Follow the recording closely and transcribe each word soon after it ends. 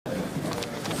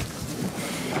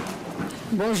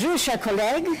Bonjour, chers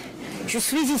collègues. Je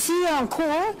suis ici en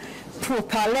cours pour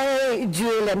parler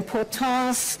de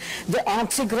l'importance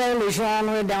d'intégrer le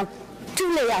genre dans tous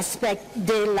les aspects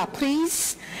de la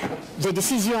prise de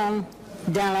décision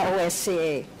dans la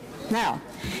OSCE. Now,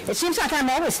 it seems like I'm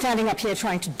always standing up here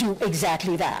trying to do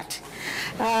exactly that.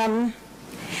 And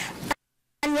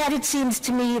yet it seems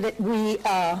to me that we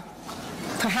are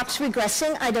perhaps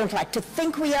regressing. I don't like to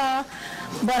think we are,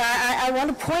 but I want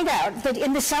to point out that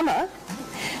in the summer,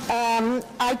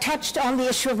 I touched on the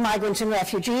issue of migrants and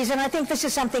refugees, and I think this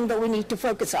is something that we need to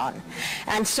focus on.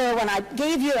 And so when I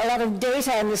gave you a lot of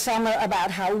data in the summer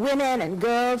about how women and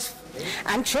girls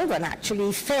and children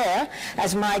actually fare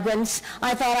as migrants,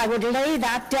 I thought I would lay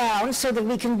that down so that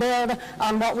we can build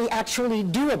on what we actually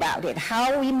do about it,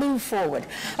 how we move forward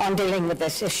on dealing with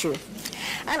this issue.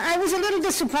 And I was a little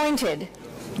disappointed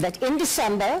that in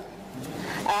December,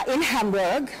 in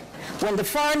Hamburg, when the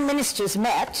foreign ministers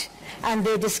met, and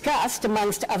they discussed,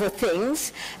 amongst other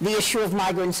things, the issue of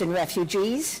migrants and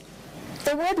refugees,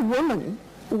 the word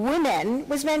women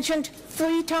was mentioned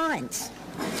 3 times.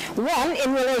 One,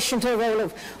 in relation to the role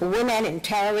of women in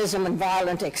terrorism and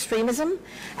violent extremism,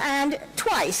 and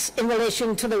twice in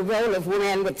relation to the role of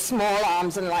women with small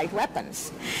arms and light weapons.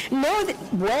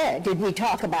 Where did we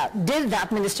talk about, did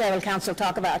that Ministerial Council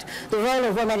talk about the role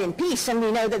of women in peace? And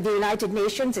we know that the United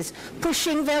Nations is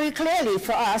pushing very clearly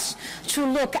for us to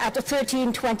look at the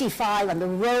 1325 and the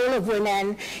role of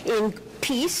women in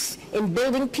peace, in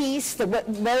building peace, the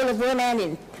role of women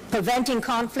in preventing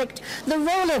conflict, the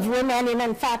role of women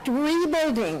in fact,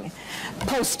 rebuilding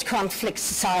post-conflict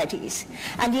societies.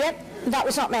 And yet, that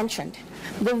was not mentioned.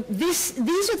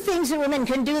 These are things that women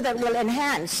can do that will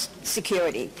enhance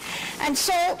security. And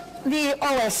so the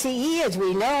OSCE, as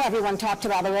we know, everyone talked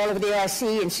about the role of the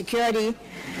OSCE in security,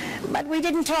 but we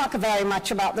didn't talk very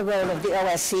much about the role of the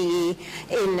OSCE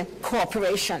in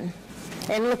cooperation,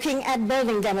 and looking at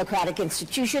building democratic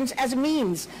institutions as a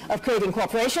means of creating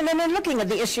cooperation, and then looking at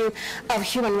the issue of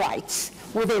human rights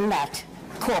within that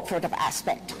cooperative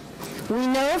aspect. We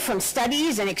know from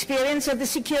studies and experience that the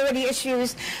security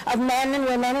issues of men and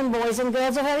women and boys and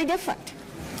girls are very different.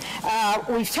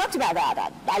 We've talked about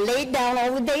that. I laid down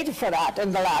all the data for that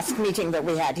in the last meeting that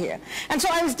we had here. And so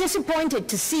I was disappointed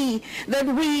to see that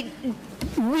we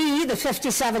the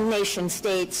 57 nation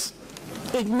states,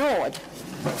 ignored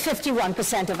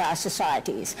 51% of our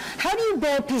societies. How do you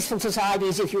build peaceful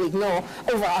societies if you ignore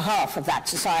over a half of that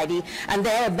society and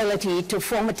their ability to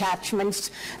form attachments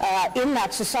in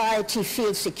that society,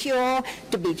 feel secure,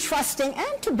 to be trusting,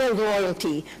 and to build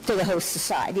loyalty to the host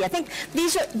society? I think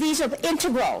these are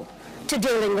integral to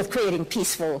dealing with creating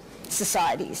peaceful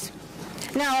societies.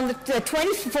 Now, on the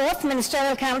 24th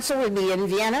Ministerial Council will be in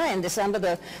Vienna in December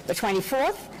the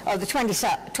 24th of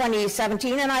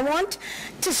 2017, and I want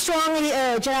to strongly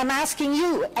urge, and I'm asking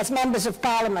you as members of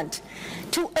Parliament,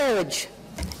 to urge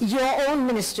your own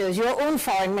ministers, your own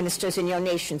foreign ministers in your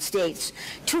nation states,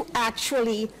 to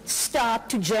actually start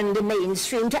to gender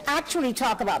mainstream, to actually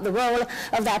talk about the role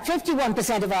of that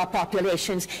 51% of our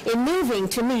populations in moving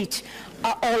to meet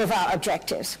all of our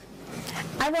objectives.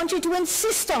 I want you to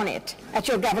insist on it at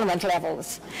your government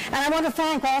levels. And I want to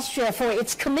thank Austria for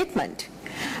its commitment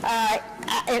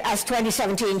as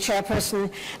 2017 chairperson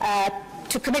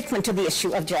to commitment to the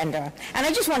issue of gender. And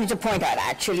I just wanted to point out,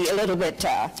 actually, a little bit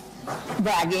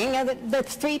bragging, that the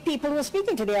 3 people who are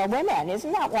speaking today are women.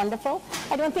 Isn't that wonderful?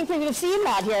 I don't think we would have seen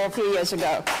that here a few years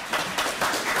ago.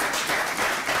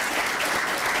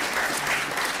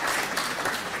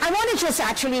 I want to just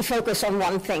actually focus on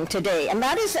one thing today, and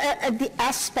that is the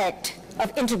aspect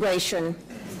of integration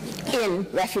in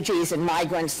refugees and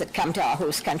migrants that come to our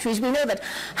host countries. We know that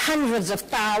hundreds of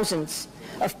thousands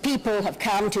of people have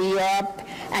come to Europe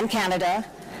and Canada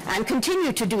and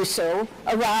continue to do so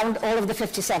around all of the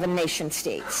 57 nation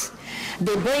states.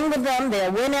 They bring with them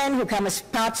their women who come as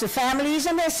parts of families,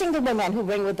 and they're single women who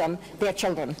bring with them their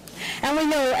children. And we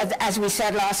know, as we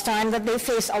said last time, that they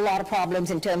face a lot of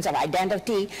problems in terms of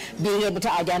identity, being able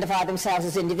to identify themselves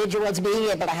as individuals, being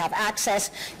able to have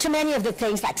access to many of the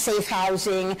things like safe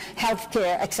housing,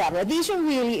 healthcare, etc. These are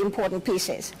really important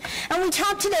pieces. And we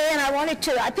talked today, and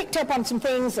I picked up on some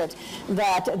things that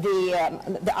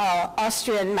our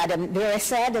Austrian Madame Vera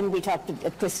said, and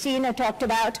Christina talked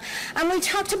about, and we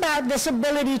talked about this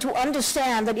ability to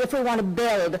understand that if we want to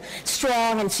build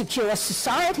strong and secure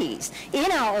societies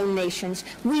in our own nations,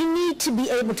 we need to be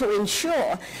able to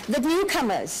ensure that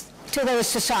newcomers to those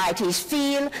societies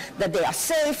feel that they are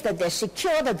safe, that they're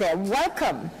secure, that they're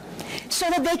welcome, so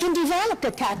that they can develop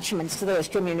attachments to those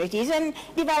communities. And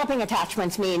developing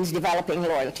attachments means developing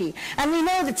loyalty. And we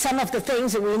know that some of the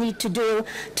things that we need to do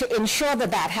to ensure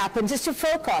that that happens is to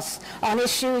focus on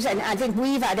issues, and I think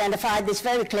we've identified this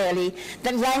very clearly,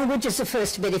 that language is the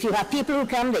first bit. If you have people who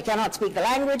come, they cannot speak the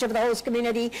language of the host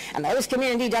community, and the host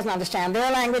community doesn't understand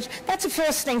their language, that's the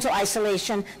first thing to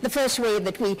isolation, the first way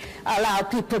that we allow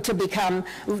people to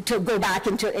go back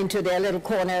into their little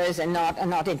corners and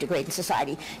not integrate in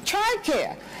society.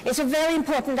 Childcare is a very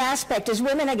important aspect as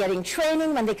women are getting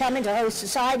training when they come into host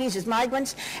societies as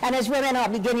migrants, and as women are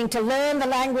beginning to learn the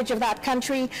language of that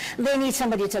country, they need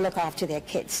somebody to look after their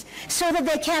kids so that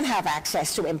they can have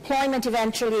access to employment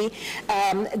eventually.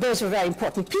 Those are very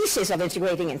important pieces of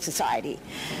integrating in society.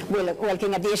 We're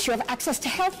looking at the issue of access to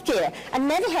health care and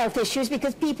mental health issues,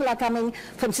 because people are coming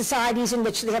from societies in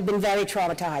which they have been very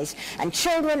traumatized, and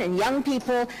children and young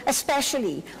people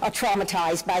especially are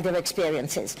traumatized by their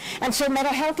experiences. And so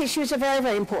mental health issues are very,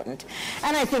 very important.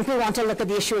 And I think we want to look at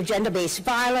the issue of gender-based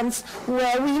violence,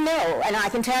 where we know, and I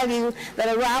can tell you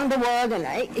that around the world,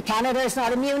 and Canada is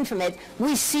not immune from it,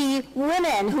 we see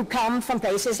women who come from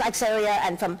places like Syria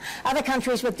and from other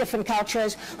countries with different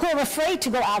cultures who are afraid to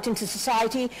go out into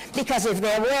society because if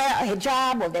they wear a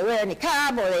hijab or they wear a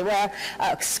niqab or they wear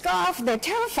a scarf, they're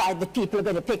terrified that people are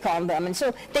going to pick on them, and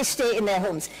so they stay in their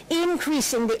homes,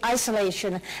 increasing the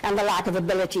isolation and the lack of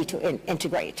ability to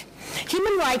integrate.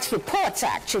 Human rights reports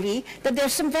actually that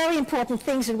there's some very important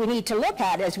things that we need to look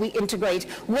at as we integrate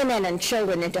women and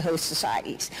children into host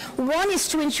societies. One is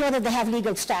to ensure that they have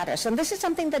legal status, and this is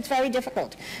something that's very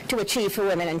difficult to achieve for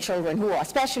women and children who are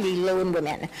especially lone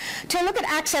women. To look at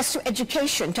access to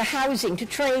education, to housing, to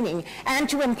training, and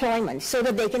to employment so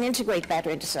that they can integrate better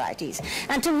into societies.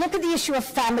 And to look at the issue of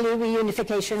family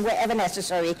reunification wherever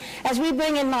necessary. As we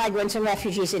bring in migrants and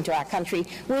refugees into our country,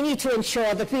 we need to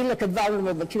ensure that we look at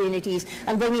vulnerable communities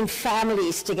and bringing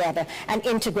families together and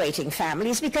integrating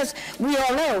families, because we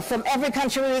all know from every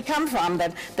country we come from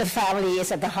that the family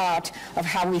is at the heart of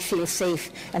how we feel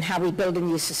safe and how we build a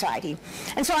new society.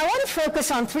 And so I want to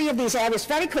focus on three of these areas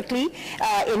very quickly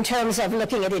in terms of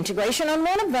looking at integration, and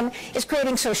one of them is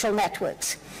creating social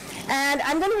networks. And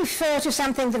I'm going to refer to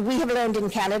something that we have learned in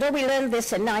Canada. We learned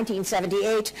this in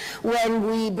 1978 when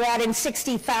we brought in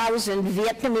 60,000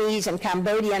 Vietnamese and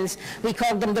Cambodians. We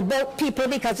called them the boat people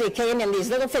because they came in these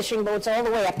little fishing boats all the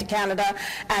way up to Canada,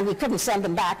 and we couldn't send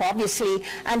them back, obviously.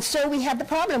 And so we had the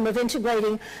problem of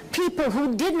integrating people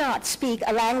who did not speak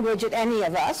a language that any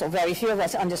of us, or very few of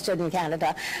us, understood in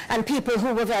Canada, and people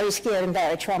who were very scared and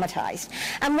very traumatized.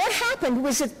 And what happened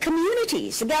was that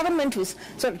communities, the government was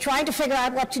sort of trying to figure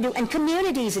out what to do, and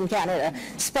communities in Canada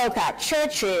spoke out.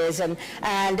 Churches and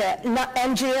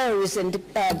NGOs and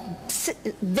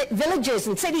villages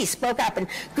and cities spoke up, and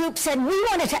groups said, we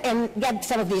wanted to get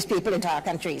some of these people into our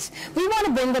countries. We want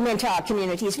to bring them into our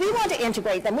communities. We want to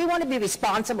integrate them. We want to be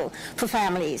responsible for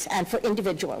families and for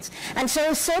individuals. And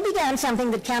so began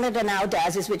something that Canada now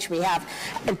does, is which we have,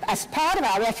 as part of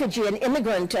our refugee and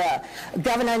immigrant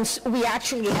governance, we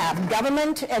actually have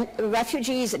government and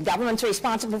refugees that governments are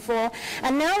responsible for,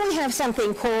 and now we have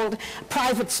something called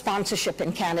private sponsorship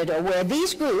in Canada, where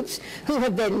these groups who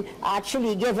have been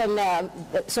actually given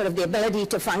sort of the ability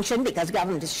to function because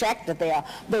government has checked that they are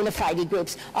bona fide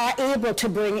groups, are able to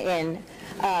bring in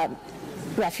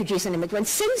refugees and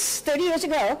immigrants. Since 30 years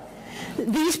ago,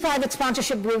 these private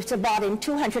sponsorship groups have brought in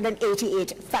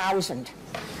 288,000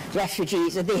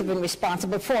 refugees that they have been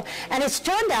responsible for. And it's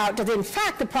turned out that, in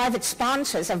fact, the private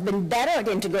sponsors have been better at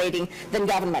integrating than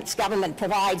governments. Government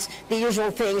provides the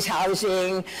usual things,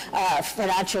 housing,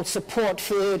 financial support,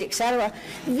 food, etc.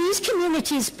 These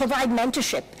communities provide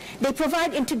mentorship. They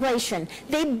provide integration.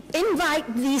 They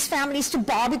invite these families to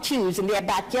barbecues in their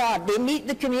backyard. They meet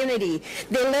the community.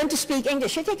 They learn to speak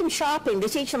English. They take them shopping. They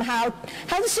teach them how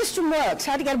the system works,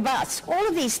 how to get a bus. All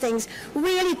of these things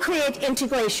really create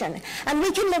integration. And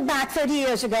we can look back 30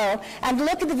 years ago and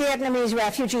look at the Vietnamese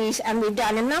refugees, and we've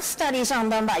done enough studies on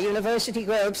them by university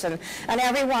groups and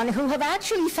everyone, who have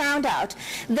actually found out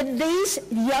that these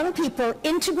young people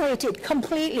integrated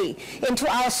completely into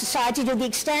our society to the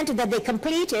extent that they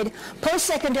completed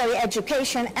post-secondary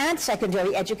education and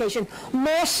secondary education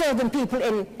more so than people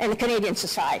in the Canadian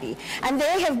society. And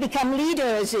they have become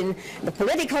leaders in the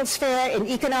political sphere, in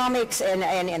economics, and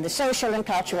in the social and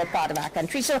cultural part of our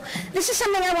country. So this is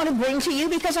something I want to bring to you,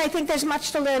 because because I think there's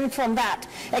much to learn from that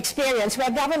experience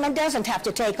where government doesn't have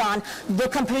to take on the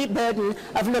complete burden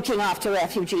of looking after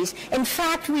refugees. In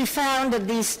fact, we found that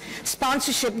these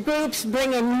sponsorship groups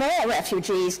bring in more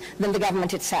refugees than the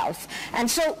government itself. And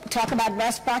so, talk about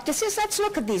best practices, let's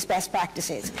look at these best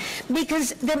practices.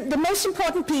 Because the most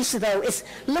important piece, though, is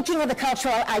looking at the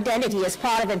cultural identity as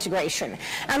part of integration.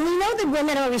 And we know that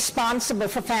women are responsible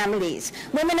for families.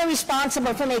 Women are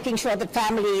responsible for making sure that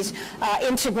families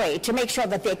integrate, to make sure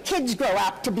that their kids grow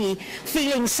up to be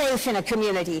feeling safe in a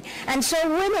community. And so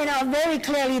women are very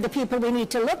clearly the people we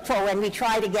need to look for when we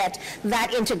try to get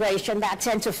that integration, that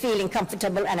sense of feeling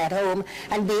comfortable and at home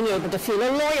and being able to feel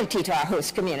a loyalty to our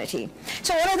host community.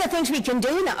 So one of the things we can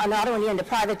do, not only in the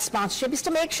private sponsorship, is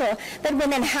to make sure that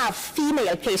women have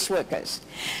female caseworkers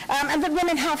and that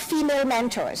women have female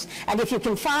mentors. And if you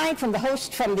can find from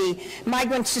the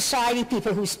migrant society,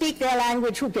 people who speak their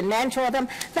language, who can mentor them,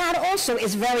 that also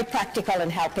is very practical in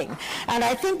helping. And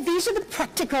I think these are the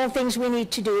practical things we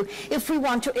need to do if we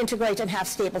want to integrate and have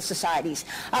stable societies.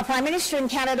 Our Prime Minister in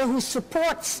Canada, who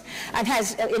supports and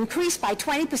has increased by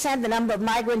 20% the number of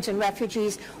migrants and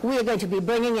refugees we are going to be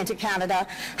bringing into Canada,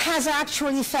 has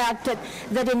actually felt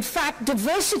that in fact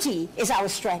diversity is our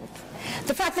strength.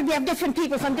 The fact that we have different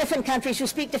people from different countries who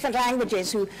speak different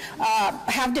languages, who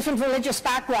have different religious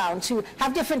backgrounds, who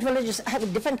have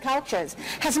different cultures,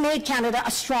 has made Canada a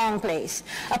strong place,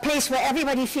 a place where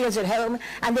everybody feels at home,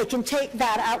 and they can take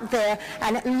that out there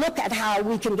and look at how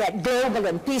we can get global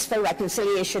and peaceful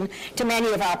reconciliation to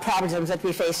many of our problems that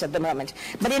we face at the moment.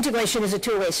 But integration is a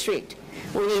two-way street.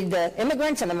 We need the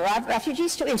immigrants and the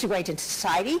refugees to integrate into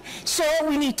society, so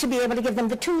we need to be able to give them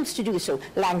the tools to do so.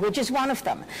 Language is one of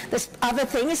them. The other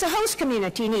thing is the host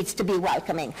community needs to be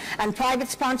welcoming, and private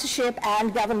sponsorship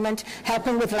and government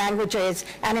helping with languages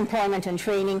and employment and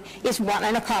training is one,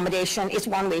 and accommodation is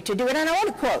one way to do it. And I want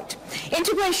to quote,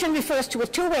 integration refers to a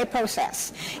two-way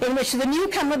process in which the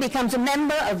newcomer becomes a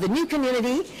member of the new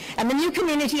community, and the new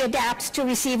community adapts to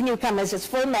receive newcomers as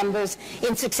full members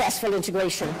in successful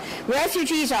integration.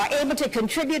 Refugees are able to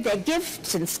contribute their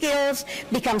gifts and skills,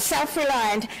 become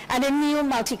self-reliant, and a new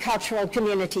multicultural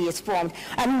community is formed.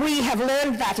 And we have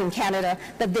learned that in Canada,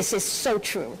 that this is so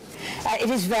true. It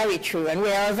is very true, and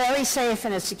we are a very safe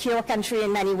and a secure country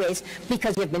in many ways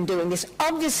because we've been doing this.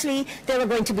 Obviously, there are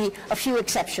going to be a few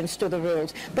exceptions to the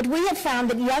rules, but we have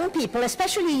found that young people,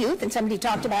 especially youth, and somebody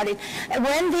talked about it,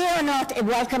 when they are not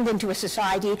welcomed into a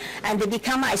society and they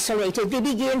become isolated, they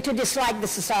begin to dislike the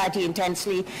society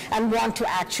intensely and want to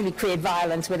actually create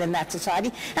violence within that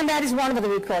society, and that is one of the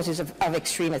root causes of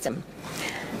extremism.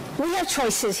 We have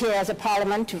choices here as a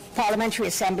parliamentary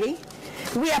assembly.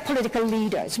 We are political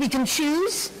leaders. We can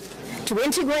choose to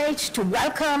integrate, to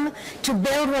welcome, to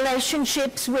build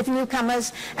relationships with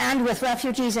newcomers and with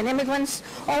refugees and immigrants,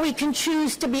 or we can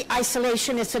choose to be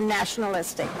isolationist and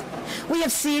nationalistic. We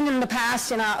have seen in the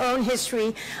past, in our own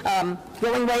history,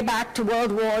 going way back to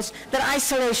world wars, that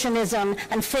isolationism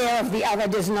and fear of the other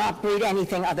does not breed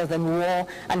anything other than war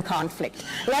and conflict.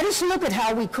 Let us look at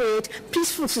how we create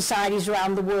peaceful societies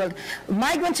around the world.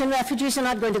 Migrants and refugees are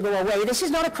not going to go away. This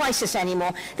is not a crisis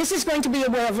anymore. This is going to be a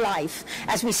way of life.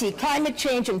 As we see climate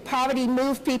change and poverty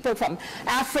move people from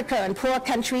Africa and poor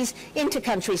countries into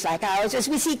countries like ours, as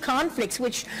we see conflicts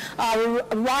which are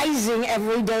rising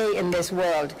every day in this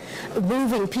world,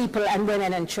 moving people and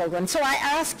women and children. So I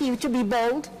ask you to be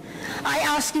bold. I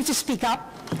ask you to speak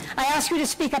up. I ask you to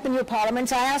speak up in your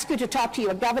parliaments. I ask you to talk to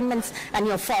your governments and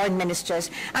your foreign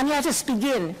ministers. And let us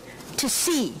begin to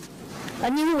see a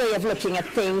new way of looking at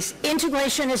things.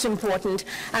 Integration is important,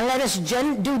 and let us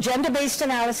do gender-based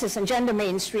analysis and gender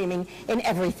mainstreaming in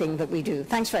everything that we do.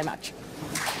 Thanks very much.